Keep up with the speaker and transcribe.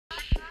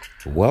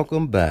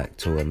Welcome back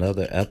to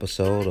another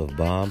episode of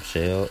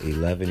Bombshell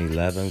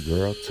 1111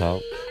 Girl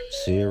Talk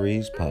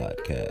Series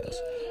Podcast.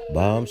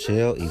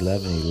 Bombshell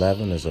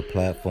 1111 is a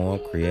platform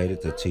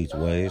created to teach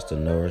ways to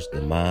nourish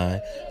the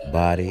mind,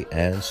 body,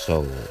 and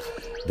soul.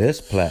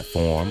 This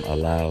platform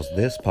allows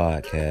this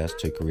podcast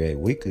to create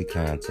weekly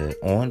content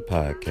on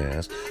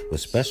podcasts with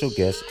special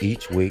guests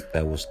each week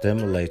that will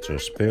stimulate your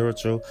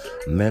spiritual,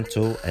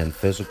 mental, and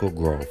physical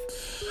growth.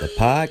 The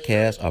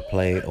podcasts are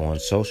played on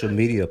social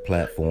media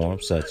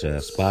platforms such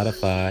as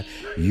Spotify,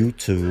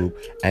 YouTube,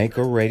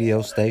 Anchor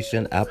Radio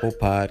Station, Apple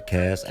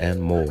Podcasts,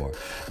 and more.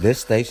 This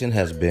station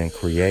has been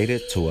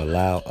created to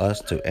allow us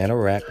to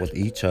interact with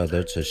each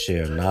other to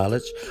share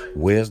knowledge,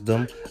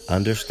 wisdom,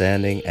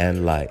 understanding,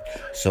 and light.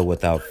 So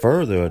without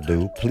further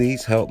ado,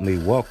 please help me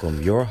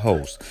welcome your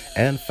host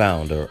and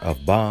founder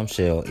of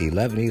Bombshell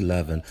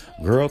 1111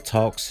 Girl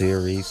Talk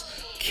Series,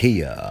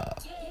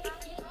 Keya.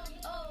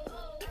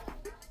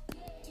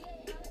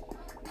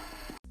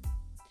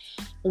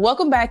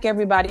 Welcome back,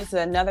 everybody, to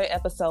another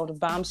episode of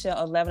Bombshell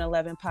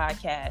 1111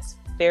 Podcast,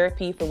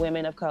 Therapy for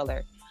Women of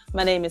Color.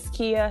 My name is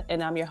Keya,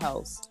 and I'm your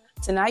host.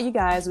 Tonight, you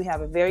guys, we have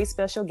a very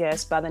special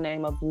guest by the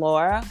name of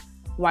Laura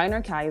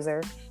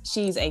Weiner-Kiser.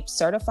 She's a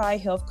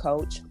certified health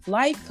coach,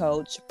 life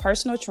coach,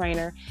 personal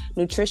trainer,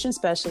 nutrition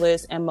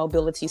specialist, and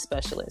mobility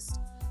specialist.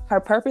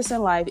 Her purpose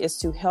in life is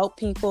to help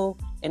people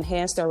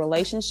enhance their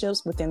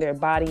relationships within their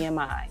body and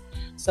mind.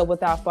 So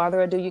without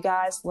further ado, you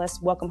guys,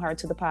 let's welcome her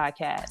to the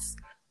podcast.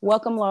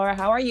 Welcome, Laura.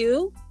 How are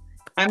you?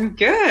 I'm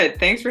good.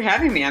 Thanks for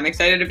having me. I'm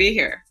excited to be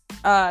here.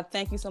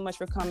 Thank you so much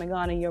for coming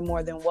on, and you're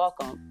more than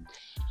welcome.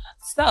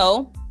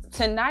 So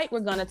tonight we're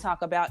going to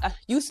talk about,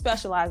 you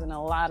specialize in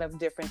a lot of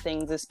different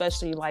things,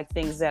 especially like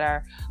things that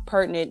are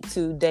pertinent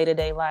to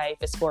day-to-day life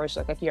as far as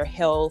like your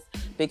health,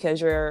 because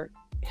your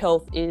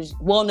health is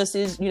wellness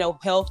is,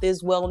 health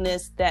is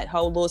wellness, that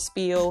whole little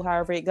spiel,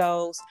 however it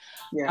goes.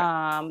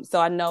 Yeah. So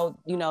I know,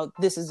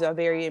 this is a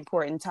very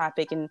important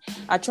topic, and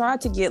I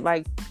tried to get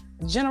like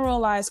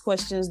generalized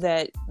questions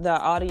that the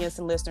audience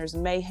and listeners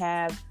may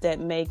have that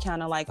may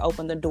kind of like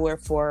open the door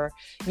for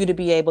you to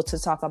be able to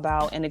talk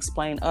about and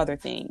explain other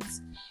things.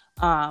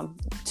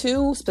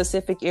 Two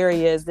specific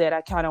areas that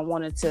I kind of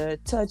wanted to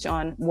touch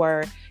on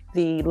were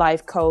the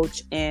life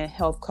coach and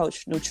health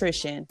coach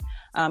nutrition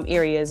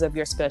areas of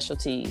your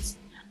specialties.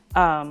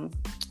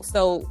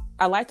 So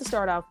I like to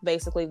start off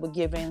basically with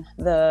giving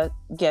the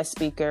guest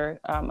speaker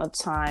a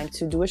time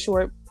to do a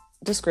short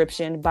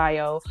description,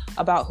 bio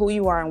about who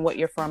you are and what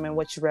you're from and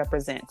what you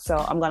represent. So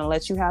I'm going to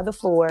let you have the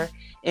floor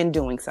in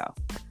doing so.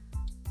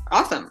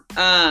 Awesome.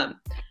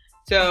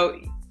 So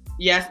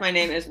yes, my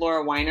name is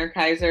Laura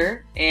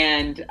Weiner-Kiser,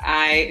 and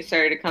I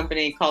started a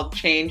company called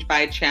Change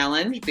by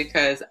Challenge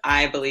because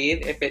I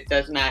believe if it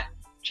does not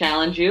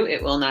challenge you,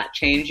 it will not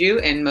change you.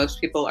 And most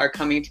people are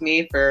coming to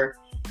me for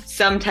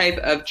some type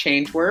of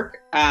change work.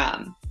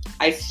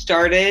 I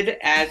started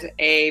as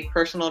a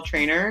personal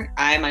trainer.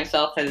 I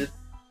myself have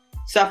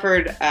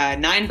suffered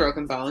 9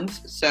 broken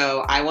bones.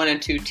 So I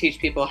wanted to teach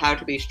people how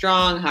to be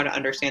strong, how to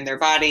understand their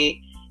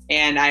body.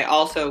 And I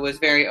also was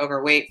very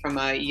overweight from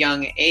a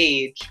young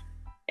age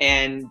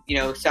and,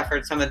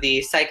 suffered some of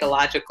the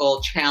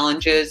psychological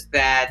challenges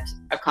that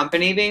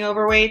accompany being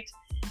overweight,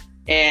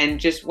 and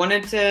just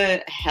wanted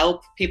to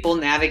help people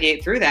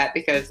navigate through that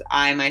because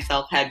I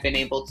myself had been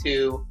able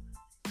to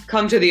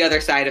come to the other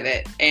side of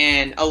it.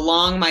 And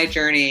along my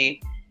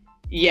journey,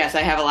 yes,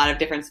 I have a lot of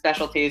different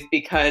specialties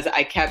because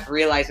I kept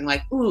realizing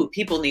like, ooh,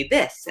 people need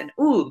this. And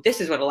ooh, this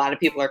is what a lot of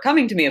people are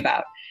coming to me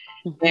about.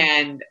 Mm-hmm.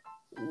 And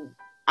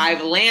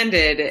I've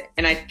landed,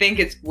 and I think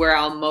it's where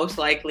I'll most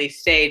likely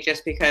stay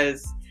just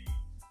because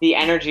the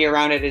energy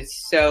around it is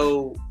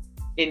so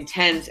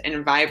intense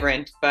and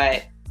vibrant.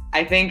 But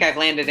I think I've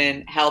landed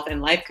in health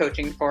and life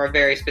coaching for a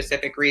very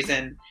specific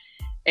reason.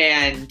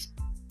 And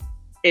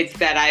it's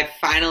that I've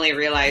finally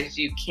realized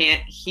you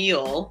can't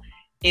heal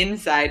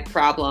inside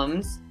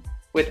problems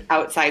with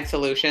outside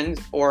solutions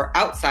or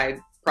outside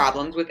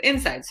problems with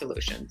inside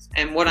solutions.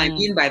 And what I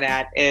mean by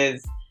that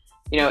is,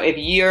 if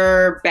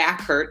your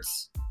back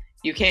hurts,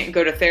 you can't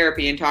go to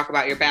therapy and talk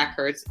about your back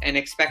hurts and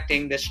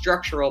expecting the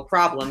structural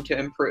problem to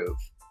improve,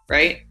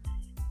 right?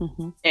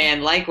 Mm-hmm.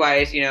 And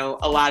likewise,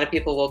 a lot of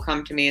people will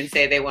come to me and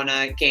say they want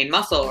to gain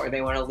muscle or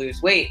they want to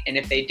lose weight. And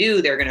if they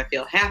do, they're going to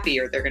feel happy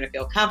or they're going to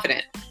feel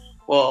confident.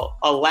 Well,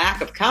 a lack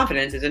of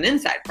confidence is an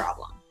inside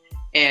problem.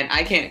 And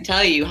I can't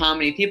tell you how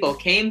many people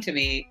came to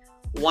me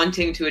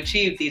wanting to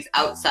achieve these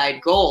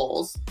outside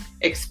goals,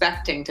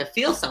 expecting to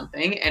feel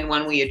something. And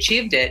when we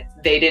achieved it,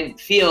 they didn't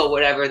feel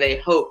whatever they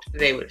hoped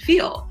they would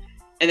feel.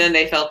 And then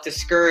they felt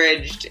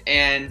discouraged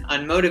and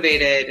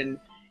unmotivated and,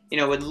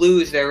 would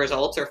lose their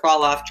results or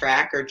fall off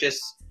track or just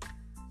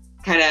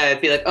kind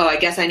of be like, oh, I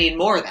guess I need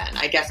more then.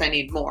 I guess I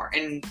need more.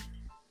 And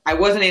I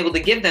wasn't able to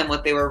give them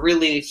what they were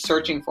really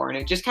searching for. And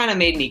it just kind of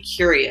made me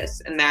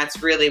curious. And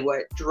that's really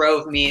what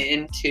drove me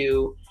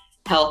into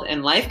health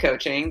and life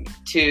coaching,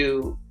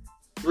 to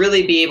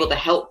really be able to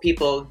help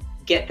people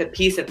get the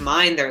peace of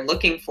mind they're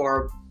looking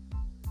for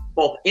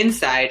both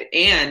inside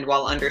and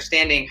while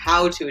understanding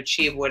how to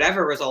achieve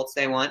whatever results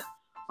they want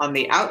on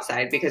the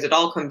outside, because it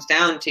all comes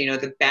down to,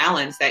 the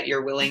balance that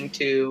you're willing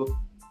to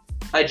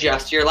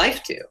adjust your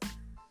life to.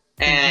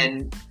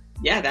 And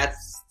yeah,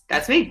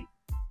 that's me.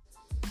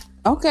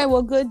 Okay,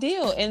 well, good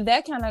deal. And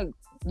that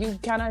you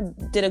kind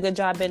of did a good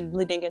job in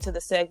leading into the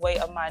segue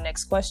of my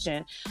next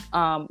question.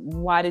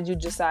 Why did you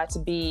decide to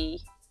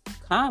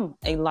become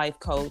a life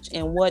coach,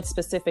 and what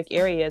specific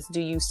areas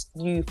do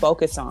you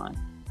focus on?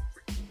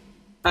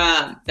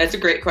 That's a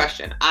great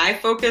question. I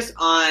focus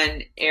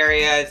on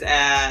areas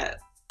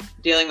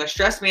dealing with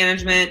stress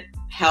management,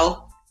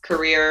 health,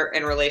 career,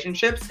 and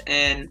relationships.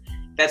 And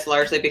that's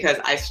largely because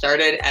I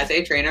started as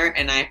a trainer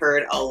and I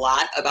heard a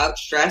lot about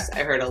stress.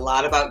 I heard a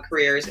lot about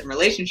careers and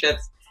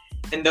relationships.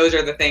 And those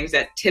are the things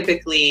that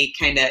typically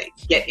kind of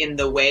get in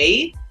the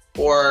way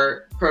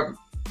or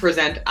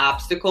present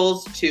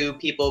obstacles to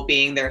people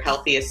being their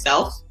healthiest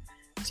selves.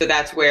 So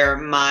that's where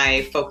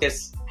my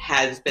focus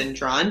has been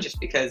drawn, just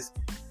because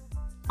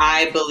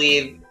I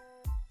believe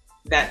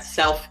that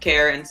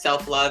self-care and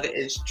self-love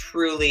is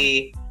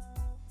truly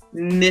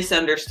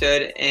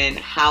misunderstood in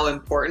how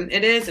important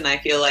it is. And I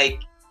feel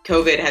like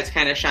COVID has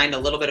kind of shined a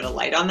little bit of a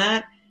light on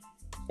that.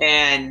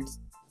 And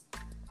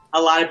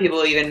a lot of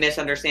people even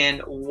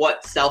misunderstand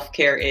what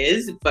self-care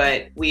is,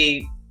 but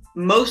we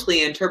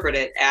mostly interpret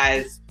it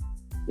as,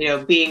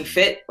 being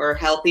fit or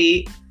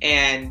healthy.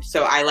 And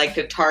so I like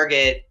to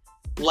target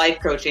life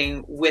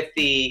coaching with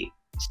the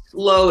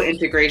slow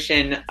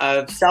integration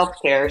of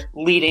self-care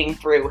leading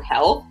through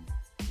health.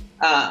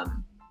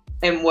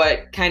 And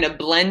what kind of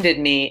blended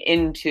me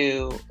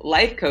into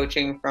life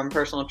coaching from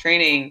personal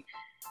training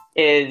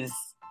is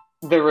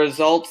the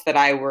results that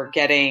I was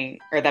getting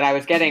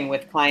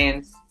with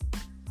clients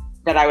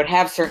that I would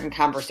have certain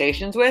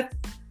conversations with.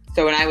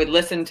 So when I would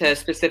listen to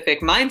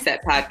specific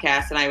mindset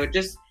podcasts, and I would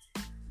just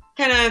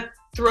kind of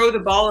throw the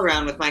ball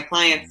around with my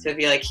clients to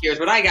be like, here's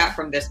what I got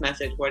from this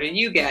message. What did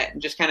you get?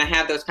 And just kind of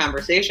have those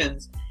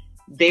conversations.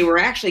 They were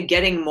actually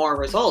getting more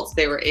results.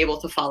 They were able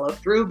to follow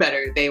through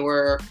better. They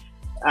were,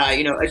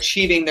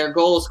 achieving their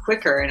goals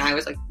quicker. And I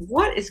was like,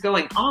 what is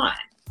going on?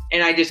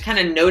 And I just kind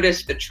of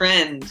noticed the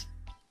trend.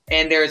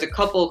 And there was a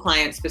couple of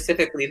clients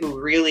specifically who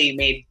really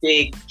made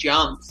big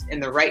jumps in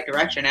the right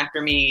direction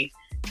after me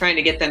trying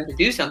to get them to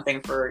do something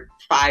for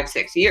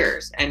 5-6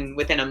 years. And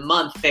within a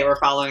month, they were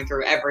following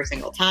through every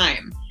single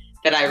time,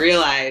 that I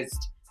realized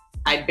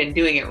I'd been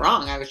doing it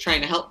wrong. I was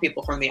trying to help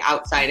people from the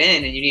outside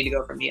in, and you need to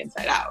go from the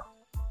inside out.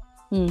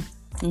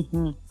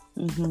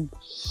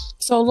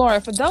 So,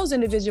 Laura, for those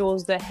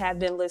individuals that have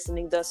been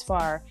listening thus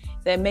far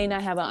that may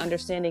not have an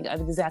understanding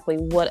of exactly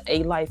what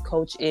a life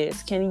coach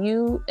is, can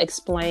you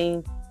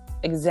explain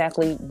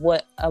exactly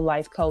what a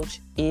life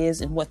coach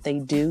is and what they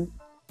do?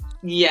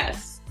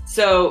 Yes.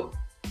 So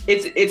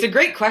it's a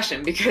great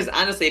question, because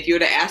honestly, if you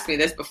would have asked me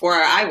this before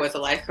I was a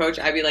life coach,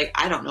 I'd be like,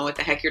 I don't know what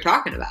the heck you're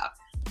talking about.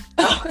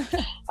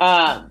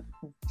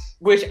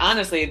 Which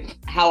honestly,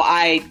 how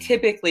I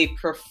typically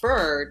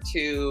prefer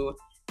to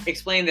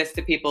explain this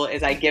to people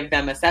is I give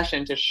them a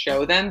session to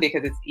show them,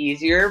 because it's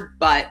easier.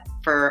 But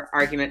for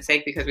argument's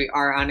sake, because we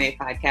are on a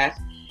podcast,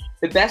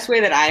 the best way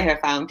that I have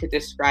found to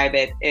describe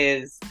it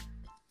is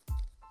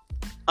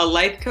a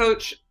life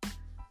coach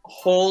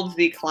holds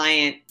the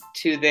client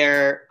to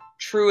their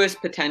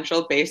truest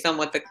potential based on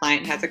what the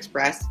client has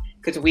expressed,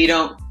 because we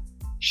don't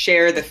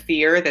share the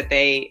fear that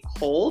they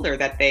hold or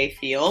that they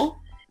feel.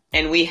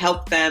 And we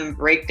help them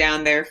break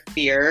down their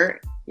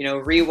fear,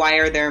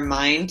 rewire their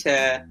mind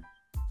to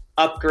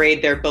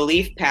upgrade their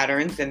belief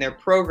patterns and their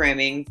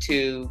programming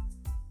to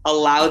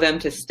allow them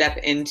to step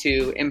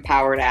into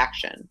empowered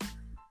action.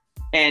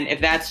 And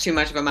if that's too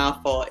much of a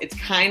mouthful, it's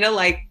kind of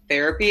like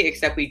therapy,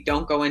 except we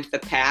don't go into the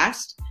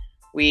past.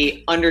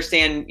 We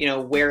understand,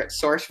 where it's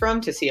sourced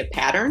from to see a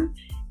pattern.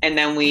 And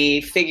then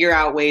we figure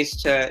out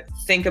ways to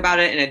think about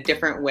it in a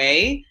different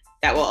way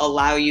that will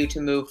allow you to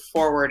move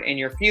forward in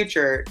your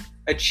future,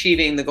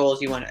 achieving the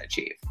goals you want to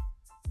achieve.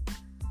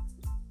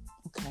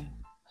 Okay.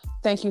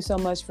 Thank you so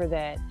much for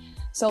that.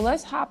 So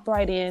let's hop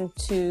right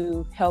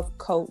into health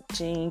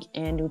coaching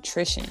and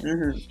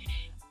nutrition.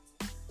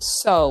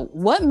 So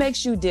what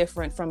makes you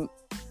different from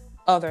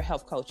other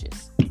health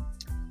coaches?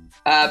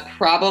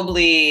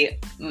 Probably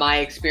my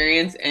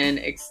experience and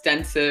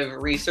extensive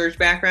research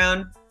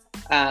background.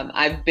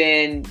 I've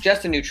been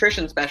just a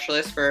nutrition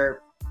specialist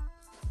for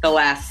the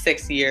last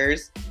 6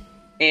 years,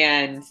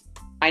 and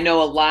I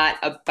know a lot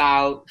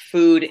about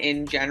food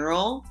in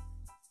general.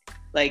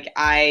 Like,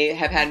 I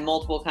have had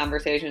multiple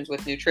conversations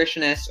with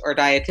nutritionists or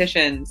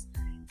dietitians,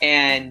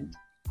 and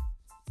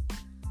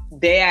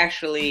they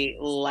actually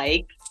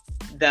like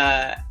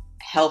the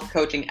health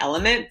coaching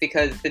element,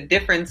 because the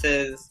difference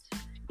is,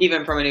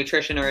 even from a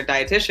nutrition or a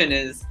dietitian,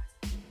 is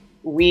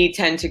we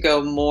tend to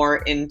go more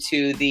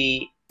into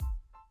the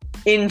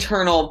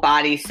internal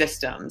body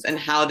systems and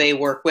how they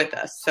work with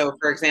us. So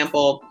for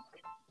example,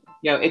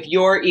 if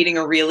you're eating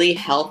a really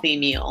healthy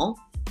meal,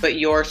 but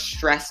you're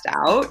stressed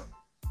out,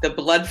 the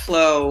blood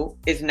flow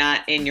is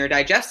not in your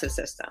digestive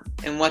system.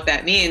 And what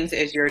that means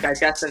is your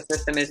digestive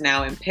system is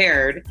now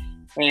impaired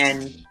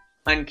and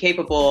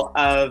incapable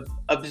of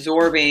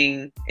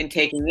absorbing and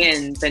taking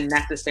in the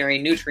necessary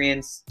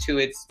nutrients to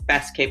its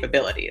best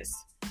capabilities.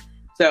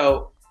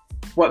 So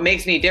what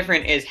makes me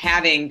different is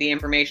having the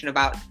information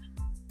about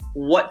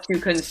what to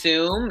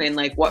consume and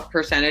like what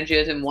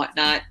percentages and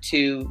whatnot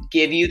to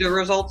give you the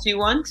results you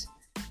want,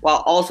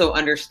 while also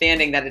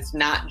understanding that it's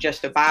not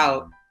just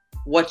about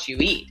what you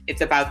eat.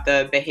 It's about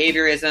the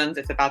behaviorisms.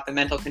 It's about the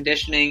mental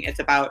conditioning. It's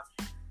about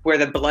where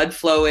the blood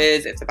flow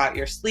is. It's about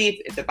your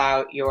sleep. It's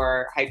about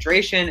your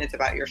hydration. It's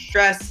about your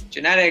stress,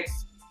 genetics.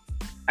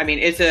 I mean,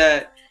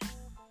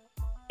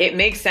 it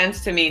makes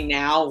sense to me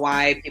now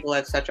why people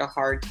have such a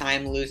hard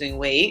time losing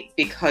weight,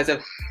 because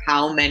of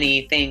how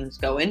many things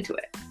go into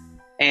it.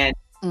 And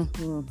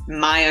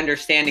my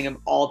understanding of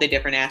all the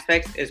different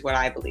aspects is what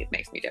I believe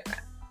makes me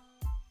different.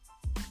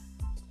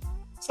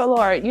 So,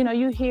 Laura,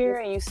 you hear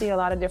and you see a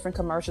lot of different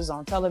commercials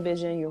on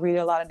television. You read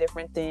a lot of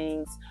different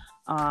things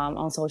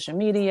on social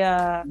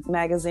media,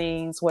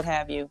 magazines, what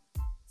have you.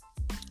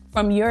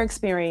 From your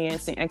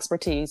experience and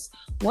expertise,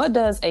 what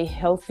does a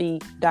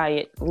healthy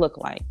diet look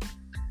like?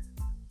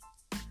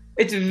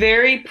 It's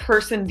very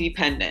person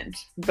dependent,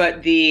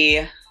 but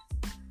the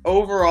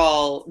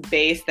overall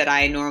base that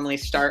I normally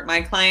start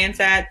my clients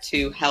at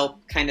to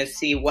help kind of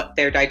see what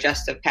their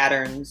digestive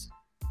patterns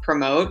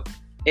promote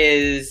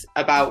is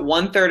about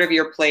 1/3 of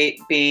your plate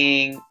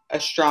being a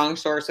strong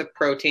source of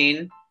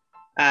protein,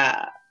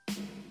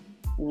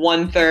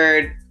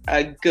 1/3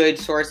 a good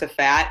source of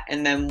fat,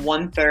 and then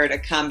 1/3 a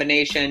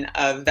combination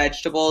of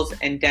vegetables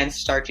and dense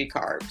starchy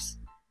carbs.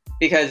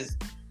 Because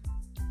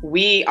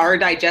our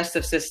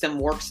digestive system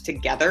works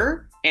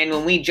together. And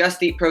when we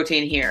just eat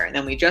protein here and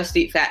then we just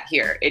eat fat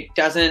here, it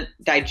doesn't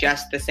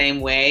digest the same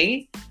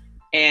way.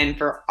 And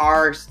for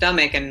our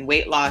stomach and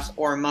weight loss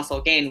or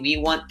muscle gain, we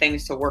want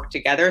things to work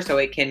together so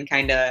it can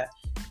kind of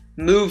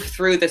move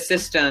through the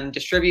system,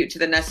 distribute to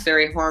the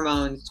necessary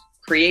hormones,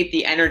 create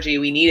the energy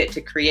we need it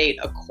to create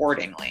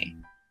accordingly.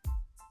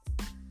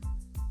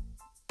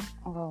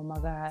 Oh my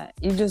God.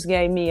 You just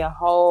gave me a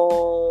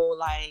whole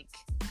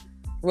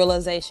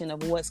realization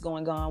of what's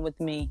going on with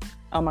me.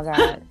 Oh my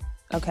God.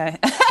 Okay.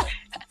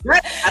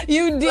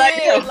 You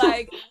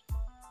did.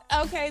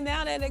 Okay,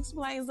 now that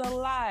explains a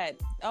lot.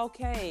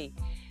 Okay.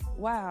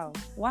 Wow.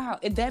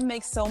 That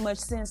makes so much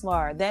sense,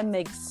 Laura. That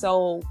makes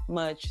so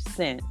much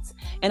sense.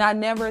 And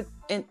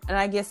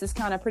I guess it's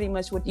kind of pretty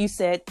much what you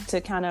said to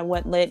kind of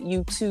what led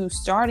you to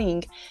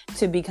starting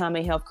to become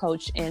a health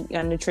coach and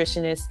a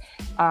nutritionist,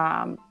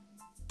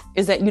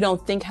 is that you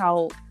don't think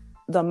how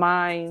the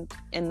mind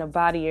and the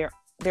body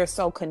they're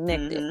so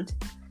connected.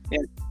 Mm-hmm.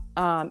 Yeah.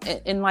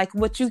 And like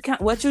what you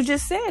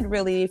just said,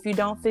 really, if you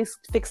don't fix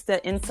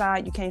the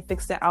inside, you can't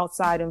fix the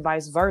outside, and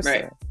vice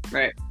versa.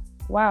 Right.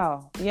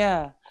 Wow.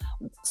 Yeah.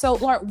 So,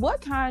 Laura,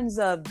 what kinds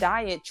of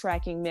diet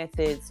tracking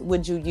methods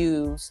would you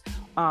use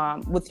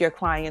with your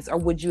clients, or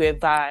would you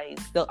advise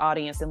the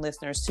audience and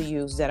listeners to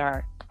use that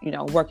are,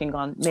 working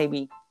on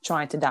maybe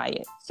trying to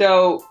diet?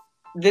 So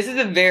this is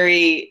a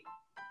very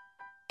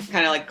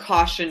kind of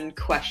caution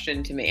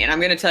question to me, and I'm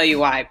going to tell you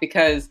why.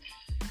 Because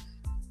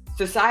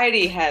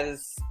society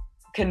has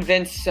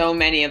convinced so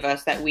many of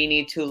us that we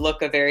need to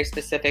look a very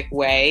specific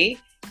way.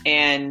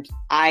 And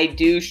I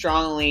do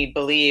strongly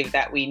believe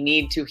that we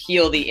need to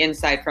heal the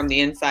inside from the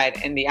inside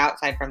and the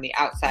outside from the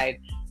outside.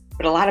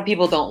 But a lot of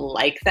people don't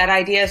like that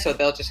idea, so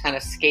they'll just kind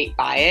of skate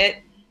by it.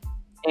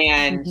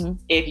 And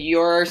if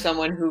you're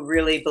someone who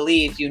really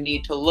believes you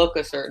need to look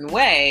a certain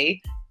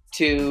way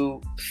to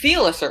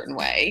feel a certain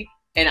way,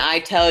 and I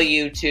tell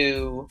you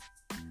to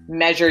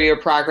measure your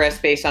progress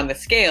based on the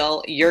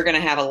scale, you're going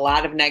to have a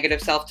lot of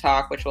negative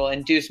self-talk, which will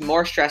induce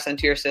more stress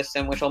into your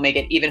system, which will make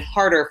it even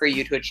harder for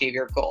you to achieve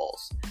your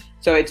goals.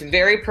 So it's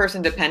very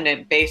person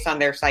dependent based on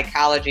their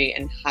psychology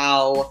and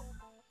how,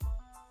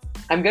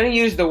 I'm going to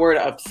use the word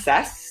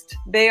obsessed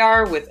they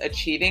are with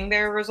achieving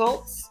their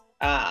results.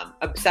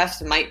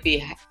 Obsessed might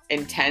be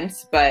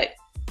intense, but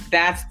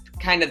that's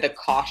kind of the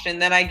caution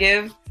that I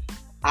give.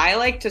 I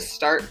like to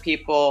start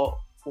people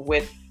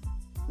with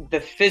the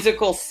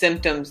physical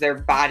symptoms their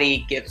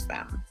body gives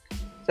them.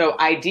 So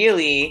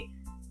ideally,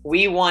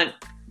 we want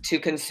to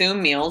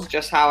consume meals,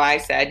 just how I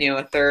said,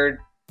 1/3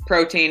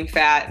 protein,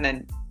 fat, and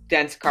then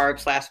dense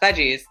carbs /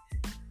 veggies.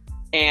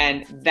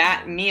 And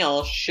that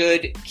meal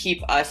should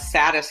keep us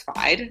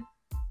satisfied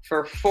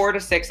for 4 to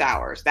 6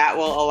 hours. That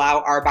will allow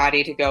our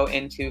body to go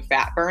into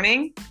fat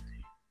burning.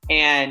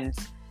 And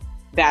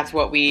that's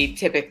what we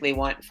typically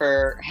want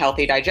for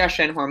healthy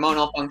digestion,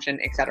 hormonal function,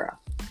 etc.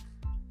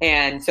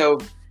 And so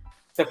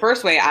the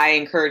first way I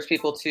encourage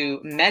people to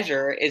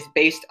measure is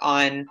based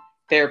on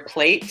their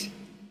plate,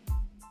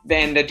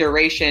 then the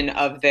duration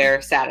of their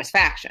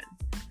satisfaction.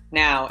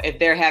 Now, if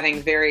they're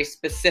having very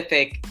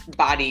specific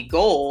body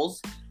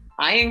goals,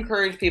 I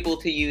encourage people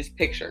to use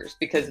pictures,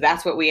 because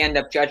that's what we end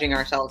up judging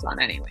ourselves on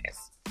anyways.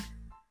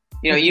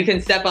 You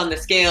can step on the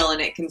scale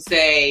and it can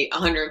say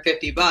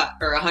 150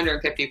 or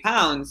 150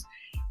 pounds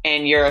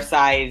and you're a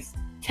size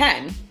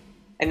 10.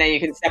 And then you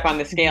can step on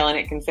the scale and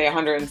it can say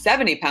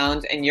 170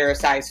 pounds and you're a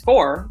size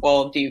 4.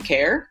 Well, do you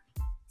care?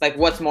 Like,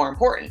 what's more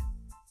important?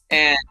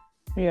 And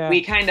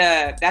we kind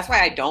of, that's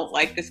why I don't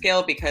like the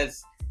scale,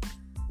 because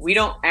we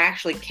don't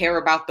actually care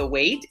about the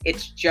weight.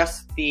 It's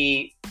just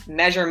the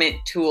measurement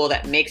tool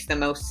that makes the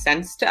most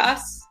sense to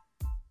us.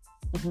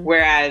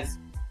 Whereas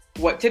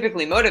what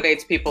typically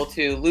motivates people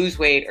to lose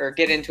weight or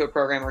get into a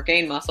program or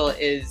gain muscle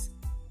is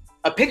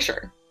a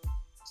picture.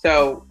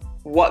 So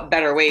what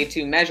better way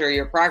to measure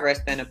your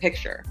progress than a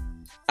picture?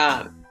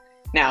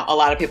 Now, a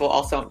lot of people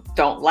also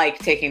don't like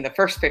taking the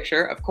first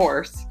picture, of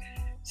course.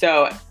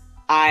 So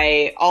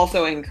I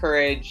also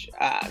encourage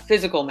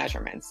physical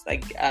measurements,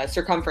 like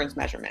circumference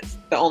measurements.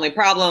 The only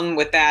problem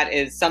with that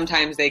is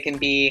sometimes they can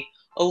be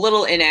a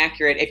little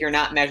inaccurate if you're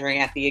not measuring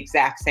at the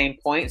exact same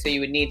point. So you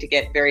would need to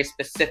get very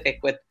specific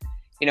with,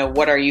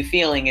 what are you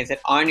feeling? Is it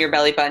on your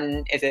belly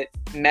button? Is it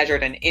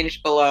measured an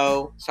inch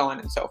below? So on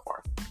and so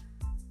forth.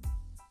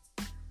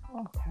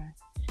 Okay.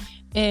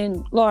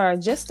 And Laura,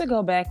 just to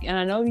go back, and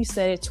I know you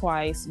said it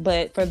twice,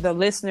 but for the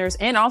listeners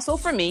and also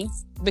for me,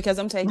 because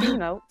I'm taking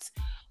notes,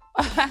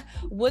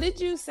 what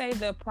did you say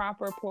the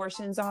proper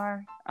portions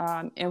are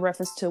in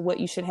reference to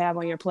what you should have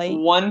on your plate?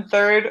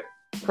 1/3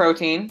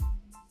 protein,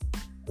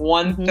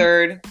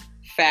 1/3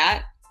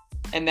 fat,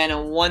 and then a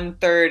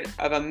 1/3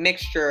 of a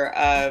mixture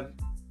of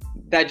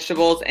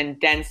vegetables and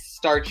dense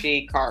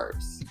starchy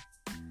carbs.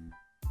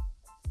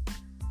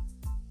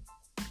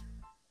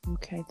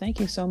 Okay, thank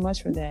you so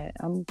much for that.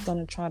 I'm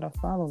gonna try to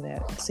follow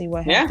that and see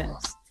what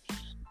happens.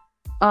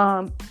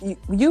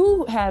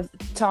 You have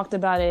talked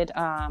about it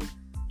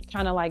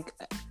kind of like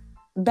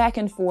back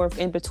and forth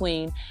in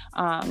between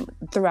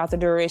throughout the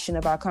duration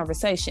of our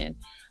conversation.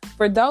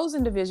 For those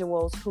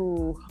individuals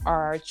who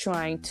are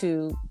trying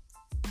to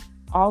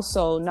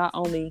also not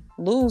only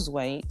lose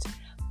weight,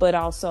 but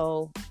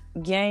also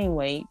gain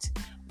weight,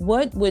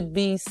 what would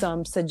be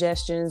some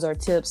suggestions or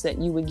tips that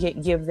you would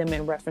give them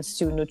in reference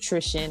to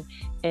nutrition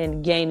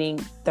and gaining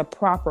the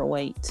proper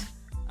weight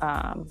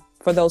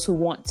for those who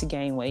want to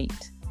gain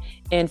weight?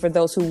 And for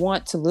those who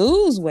want to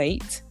lose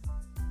weight,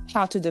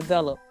 how to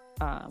develop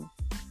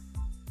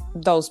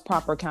those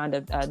proper kind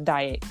of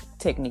diet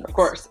techniques? Of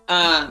course.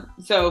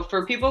 So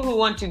for people who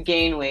want to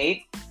gain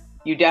weight,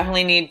 you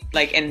definitely need,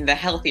 like in the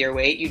healthier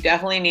weight, you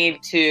definitely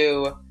need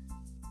to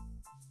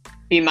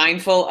be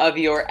mindful of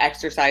your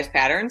exercise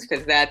patterns,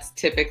 because that's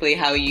typically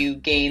how you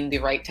gain the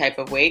right type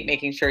of weight,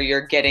 making sure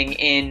you're getting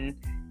in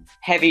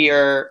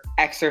heavier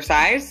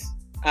exercise,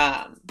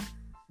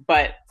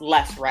 but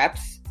less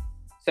reps.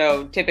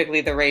 So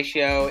typically the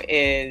ratio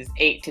is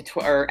 8 to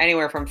 12, or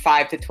anywhere from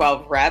 5 to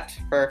 12 reps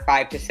for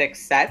 5 to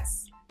 6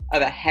 sets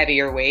of a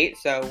heavier weight.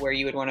 So where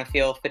you would want to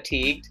feel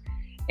fatigued,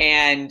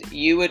 and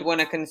you would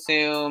want to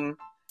consume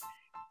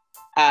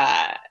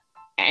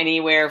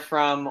anywhere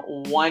from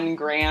 1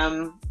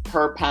 gram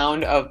per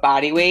pound of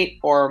body weight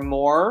or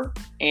more,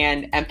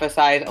 and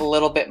emphasize a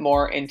little bit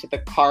more into the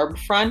carb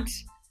front,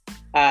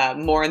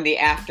 more in the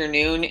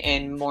afternoon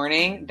and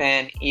morning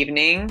than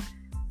evening,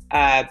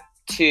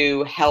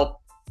 to help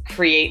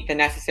create the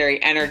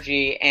necessary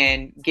energy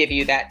and give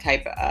you that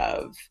type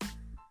of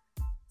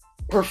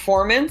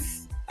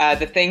performance.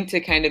 The thing to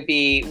kind of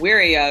be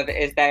wary of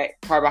is that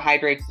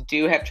carbohydrates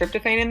do have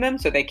tryptophan in them,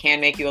 so they can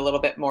make you a little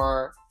bit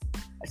more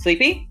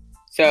sleepy.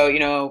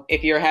 So,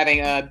 if you're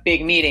having a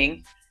big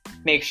meeting,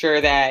 make sure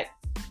that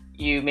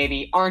you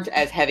maybe aren't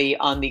as heavy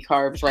on the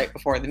carbs right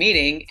before the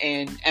meeting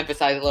and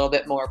emphasize a little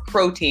bit more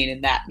protein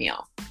in that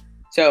meal.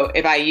 So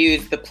if I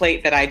use the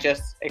plate that I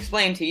just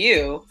explained to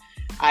you,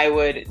 I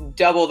would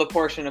double the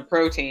portion of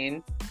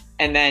protein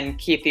and then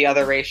keep the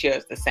other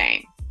ratios the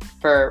same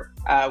for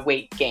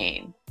weight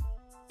gain.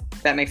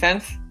 Does that make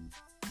sense?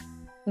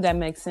 That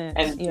makes sense.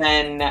 And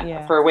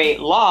then for weight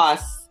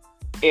loss,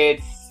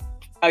 it's,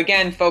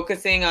 again,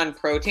 focusing on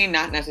protein,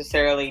 not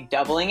necessarily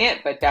doubling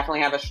it, but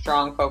definitely have a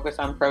strong focus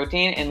on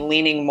protein and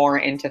leaning more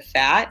into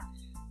fat,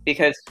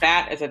 because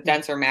fat is a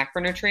denser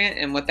macronutrient.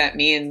 And what that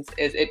means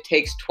is it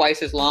takes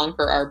twice as long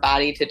for our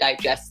body to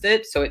digest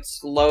it. So it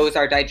slows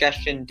our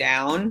digestion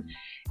down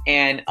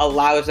and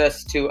allows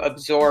us to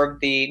absorb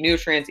the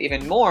nutrients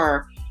even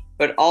more.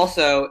 But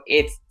also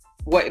it's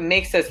what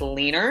makes us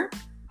leaner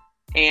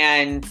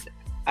and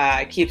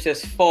keeps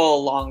us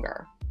full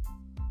longer.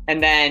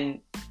 And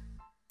then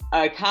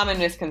a common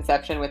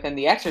misconception within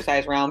the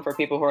exercise realm for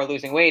people who are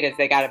losing weight is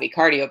they got to be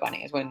cardio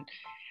bunnies, when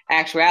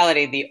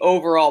actuality, the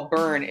overall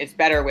burn is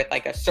better with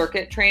like a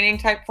circuit training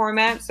type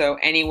format. So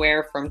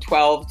anywhere from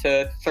 12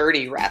 to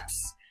 30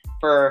 reps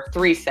for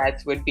 3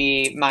 sets would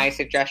be my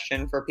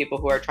suggestion for people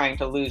who are trying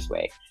to lose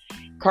weight.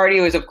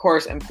 Cardio is of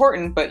course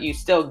important, but you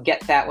still get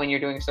that when you're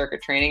doing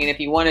circuit training. And if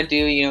you want to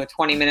do,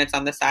 20 minutes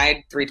on the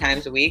side 3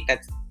 times a week,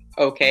 that's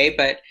okay.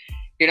 But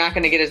you're not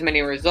going to get as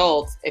many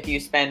results if you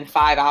spend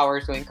 5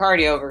 hours doing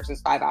cardio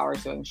versus 5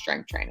 hours doing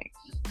strength training.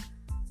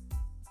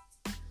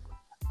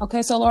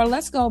 Okay, so Laura,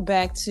 let's go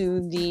back to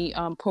the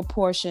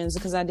proportions,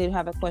 because I did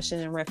have a question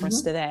in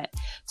reference to that.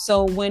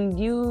 So when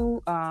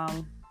you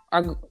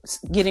are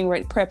getting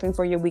ready, prepping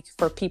for your week,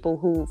 for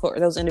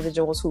those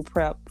individuals who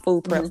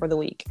food prep for the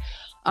week.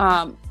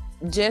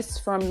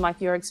 Just from like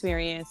your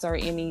experience or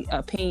any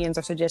opinions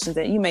or suggestions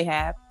that you may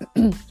have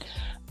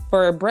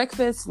for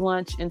breakfast,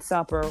 lunch, and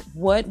supper,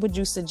 what would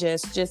you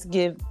suggest? Just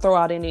throw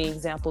out any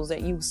examples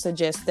that you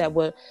suggest that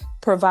would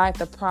provide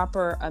the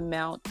proper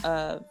amount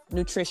of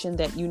nutrition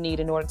that you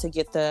need in order to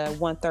get the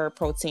 1/3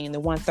 protein, the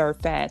 1/3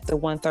 fat, the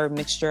 1/3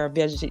 mixture of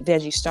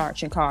veggie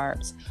starch and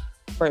carbs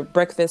for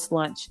breakfast,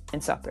 lunch,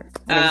 and supper.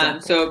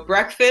 So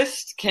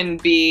breakfast can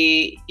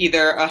be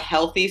either a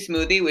healthy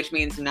smoothie, which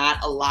means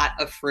not a lot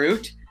of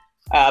fruit,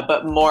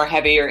 but more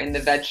heavier in the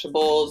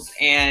vegetables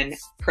and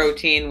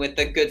protein with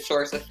a good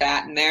source of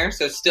fat in there.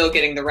 So still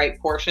getting the right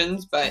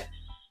portions, but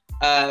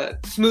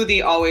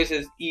smoothie always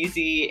is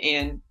easy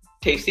and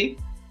tasty.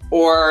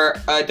 Or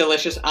a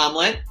delicious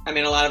omelet. I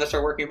mean, a lot of us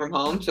are working from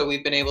home, so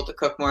we've been able to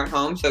cook more at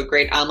home. So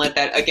great omelet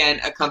that, again,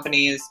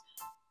 accompanies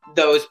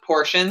those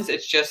portions.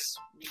 It's just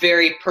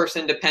very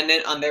person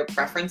dependent on their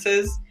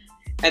preferences.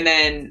 And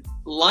then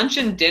lunch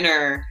and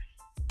dinner,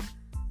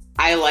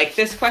 I like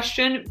this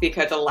question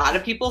because a lot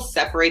of people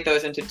separate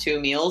those into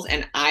 2 meals,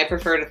 and I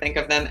prefer to think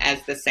of them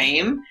as the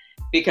same,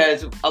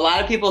 because a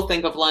lot of people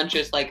think of lunch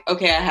as like,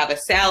 okay, I have a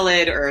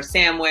salad or a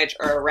sandwich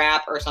or a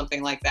wrap or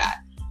something like that.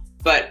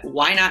 But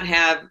why not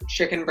have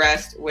chicken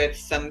breast with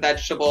some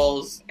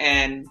vegetables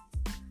and,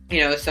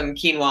 some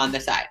quinoa on the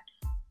side?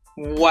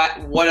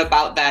 What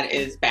about that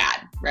is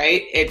bad,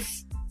 right?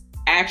 It's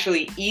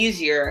actually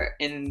easier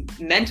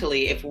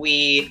mentally if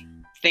we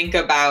think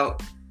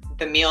about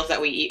the meals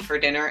that we eat for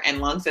dinner and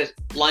lunch as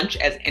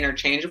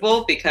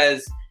interchangeable,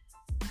 because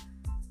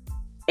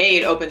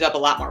it opens up a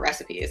lot more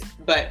recipes,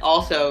 but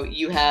also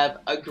you have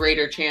a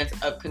greater chance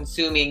of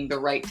consuming the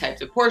right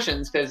types of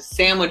portions, because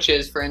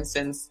sandwiches, for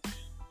instance,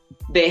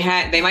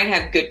 they might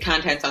have good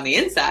contents on the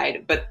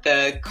inside, but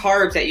the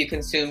carbs that you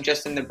consume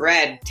just in the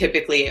bread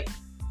typically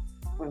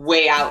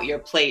weigh out your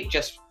plate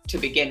just to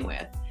begin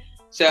with.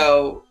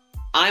 So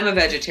I'm a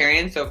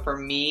vegetarian, so for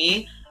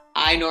me,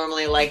 I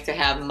normally like to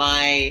have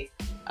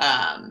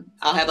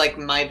I'll have like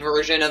my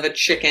version of a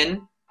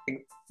chicken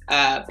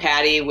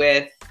patty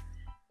with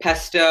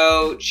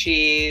pesto,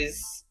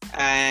 cheese,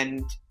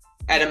 and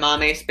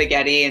edamame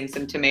spaghetti and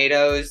some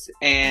tomatoes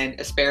and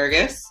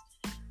asparagus.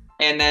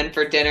 And then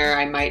for dinner,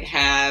 I might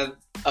have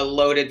a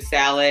loaded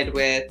salad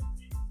with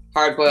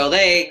hard-boiled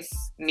eggs,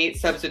 meat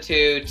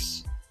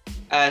substitutes,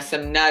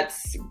 some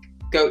nuts,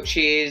 goat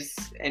cheese,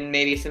 and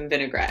maybe some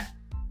vinaigrette.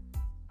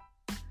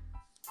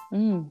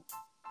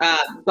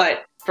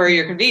 But for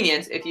your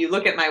convenience, if you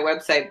look at my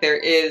website, there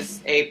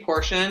is a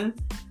portion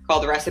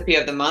called the Recipe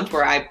of the Month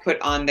where I put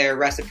on there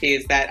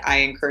recipes that I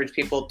encourage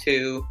people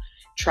to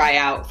try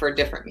out for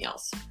different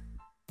meals.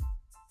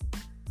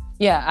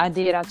 Yeah, I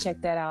did. I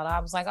checked that out.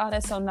 I was like, oh,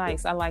 that's so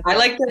nice. I like that. I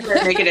like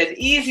to make it as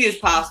easy as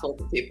possible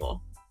for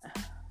people.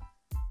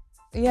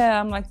 Yeah,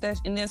 I'm like that.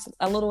 And there's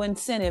a little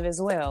incentive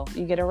as well.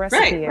 You get a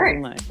recipe every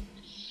month.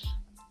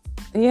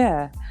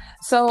 Yeah.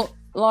 So,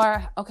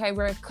 Laura, okay,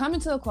 we're coming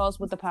to a close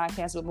with the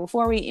podcast, but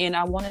before we end,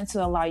 I wanted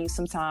to allow you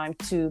some time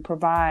to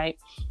provide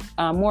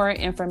more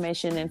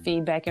information and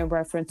feedback in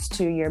reference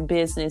to your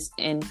business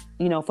and,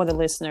 for the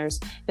listeners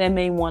that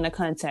may want to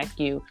contact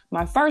you.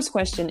 My first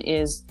question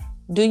is,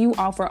 do you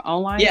offer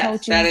online coaching?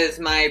 Yes, that is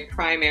my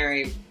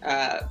primary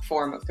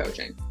form of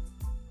coaching.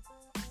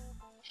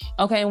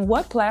 Okay, and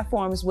what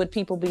platforms would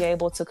people be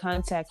able to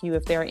contact you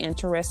if they're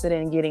interested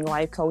in getting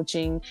life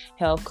coaching,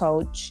 health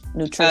coach,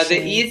 nutrition?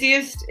 The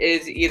easiest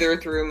is either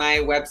through my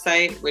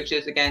website, which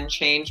is, again,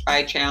 Change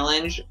by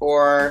Challenge,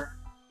 or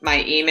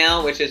my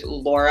email, which is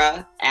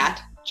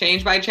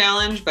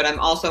laura@changebychallenge. But I'm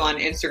also on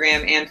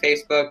Instagram and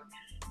Facebook,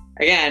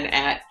 again,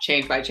 at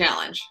Change by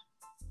Challenge.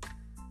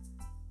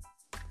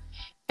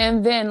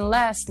 And then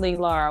lastly,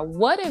 Laura,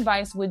 what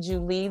advice would you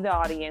leave the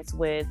audience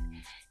with,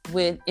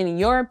 in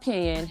your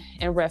opinion,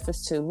 in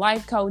reference to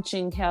life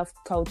coaching, health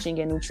coaching,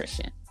 and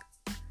nutrition?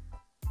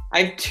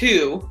 I have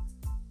 2.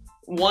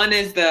 One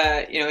is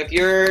if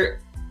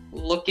you're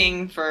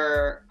looking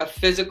for a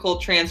physical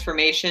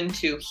transformation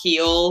to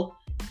heal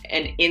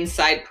an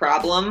inside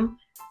problem,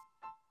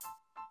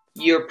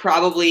 you're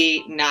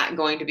probably not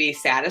going to be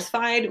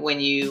satisfied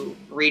when you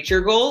reach your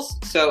goals.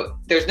 So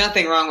there's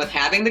nothing wrong with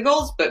having the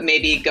goals, but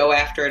maybe go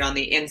after it on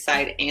the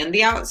inside and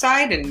the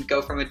outside and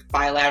go from a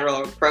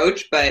bilateral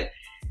approach. But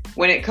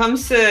when it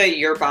comes to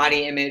your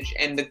body image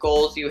and the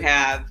goals you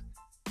have,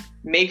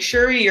 make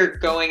sure you're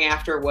going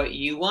after what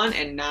you want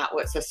and not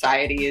what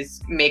society is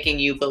making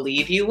you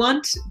believe you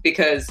want,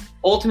 because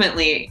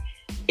ultimately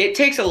it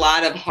takes a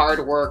lot of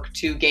hard work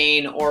to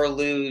gain or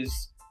lose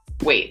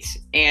weight.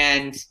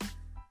 And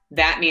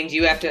that means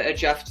you have to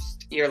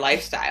adjust your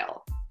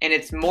lifestyle. And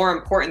it's more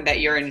important that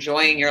you're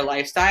enjoying your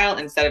lifestyle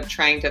instead of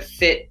trying to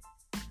fit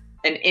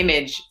an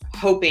image,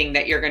 hoping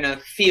that you're going to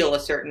feel a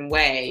certain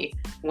way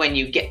when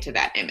you get to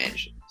that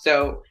image.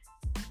 So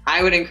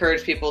I would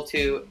encourage people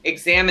to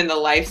examine the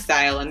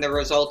lifestyle and the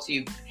results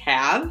you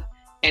have.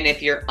 And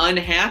if you're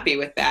unhappy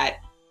with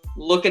that,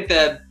 look at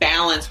the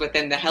balance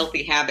within the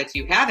healthy habits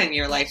you have in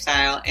your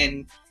lifestyle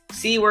and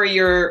see where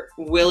you're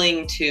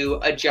willing to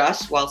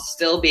adjust while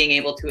still being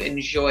able to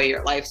enjoy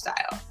your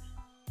lifestyle.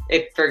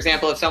 If, for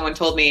example, if someone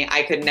told me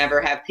I could never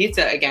have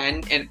pizza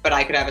again, but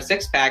I could have a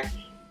 6-pack,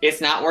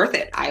 it's not worth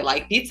it. I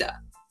like pizza.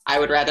 I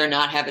would rather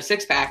not have a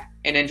 6-pack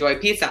and enjoy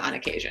pizza on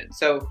occasion.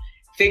 So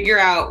figure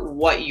out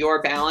what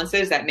your balance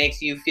is that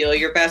makes you feel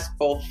your best,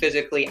 both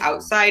physically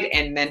outside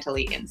and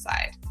mentally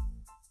inside.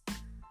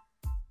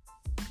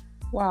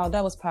 Wow,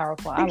 that was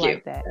powerful. Thank I you.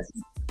 like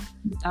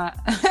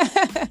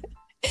that.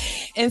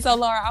 And so,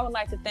 Laura, I would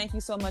like to thank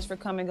you so much for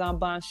coming on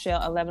Bombshell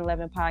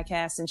 1111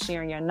 podcast and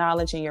sharing your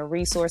knowledge and your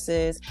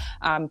resources.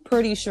 I'm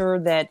pretty sure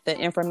that the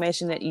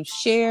information that you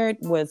shared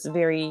was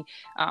very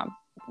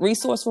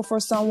resourceful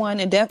for someone.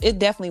 And it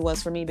definitely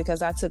was for me,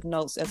 because I took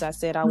notes. As I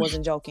said, I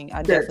wasn't joking.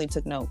 I definitely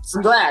took notes.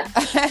 I'm glad.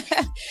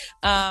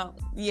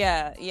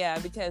 Yeah,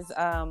 because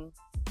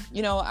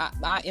you know,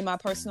 I in my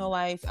personal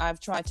life, I've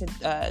tried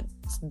to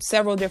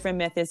several different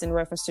methods in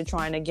reference to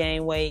trying to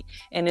gain weight,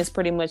 and it's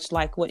pretty much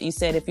like what you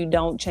said. If you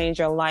don't change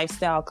your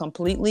lifestyle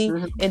completely,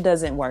 it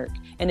doesn't work,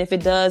 and if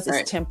it does,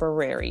 it's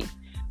temporary.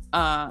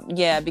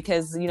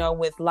 Because you know,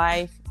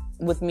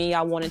 with me,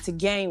 I wanted to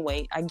gain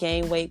weight. I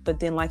gained weight, but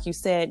then, like you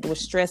said, with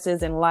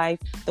stresses in life,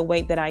 the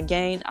weight that I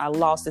gained, I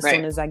lost as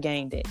soon as I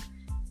gained it.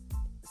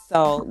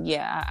 So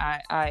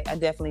yeah, I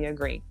definitely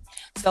agree.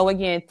 So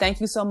again, thank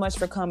you so much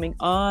for coming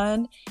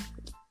on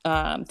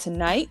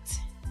tonight.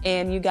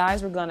 And you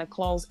guys, we're going to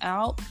close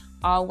out.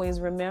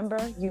 Always remember,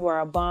 you are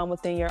a bomb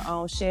within your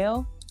own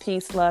shell.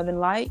 Peace, love, and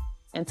light.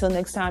 Until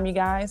next time, you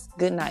guys,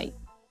 good night.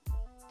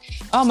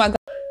 Oh my God.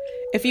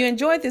 If you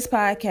enjoyed this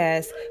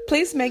podcast,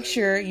 please make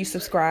sure you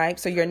subscribe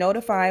so you're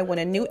notified when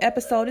a new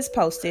episode is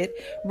posted.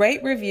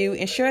 Rate, review,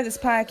 and share this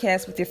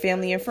podcast with your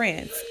family and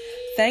friends.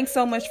 Thanks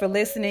so much for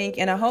listening,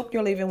 and I hope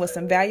you're leaving with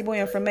some valuable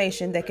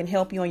information that can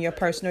help you on your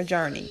personal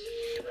journey.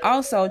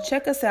 Also,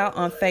 check us out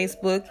on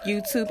Facebook,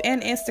 YouTube,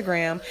 and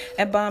Instagram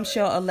at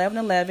Bombshell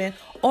 1111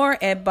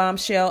 or at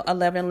Bombshell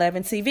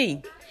 1111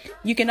 TV.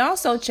 You can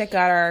also check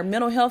out our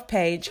mental health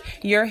page,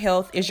 Your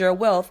Health is Your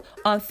Wealth,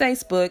 on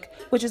Facebook,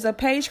 which is a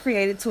page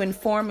created to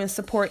inform and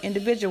support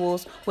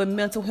individuals with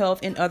mental health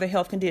and other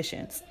health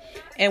conditions.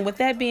 And with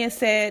that being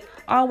said,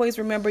 always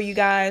remember, you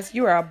guys,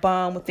 you are a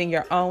bomb within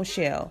your own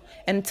shell.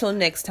 And until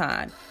next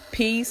time,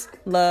 peace,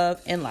 love,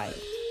 and light.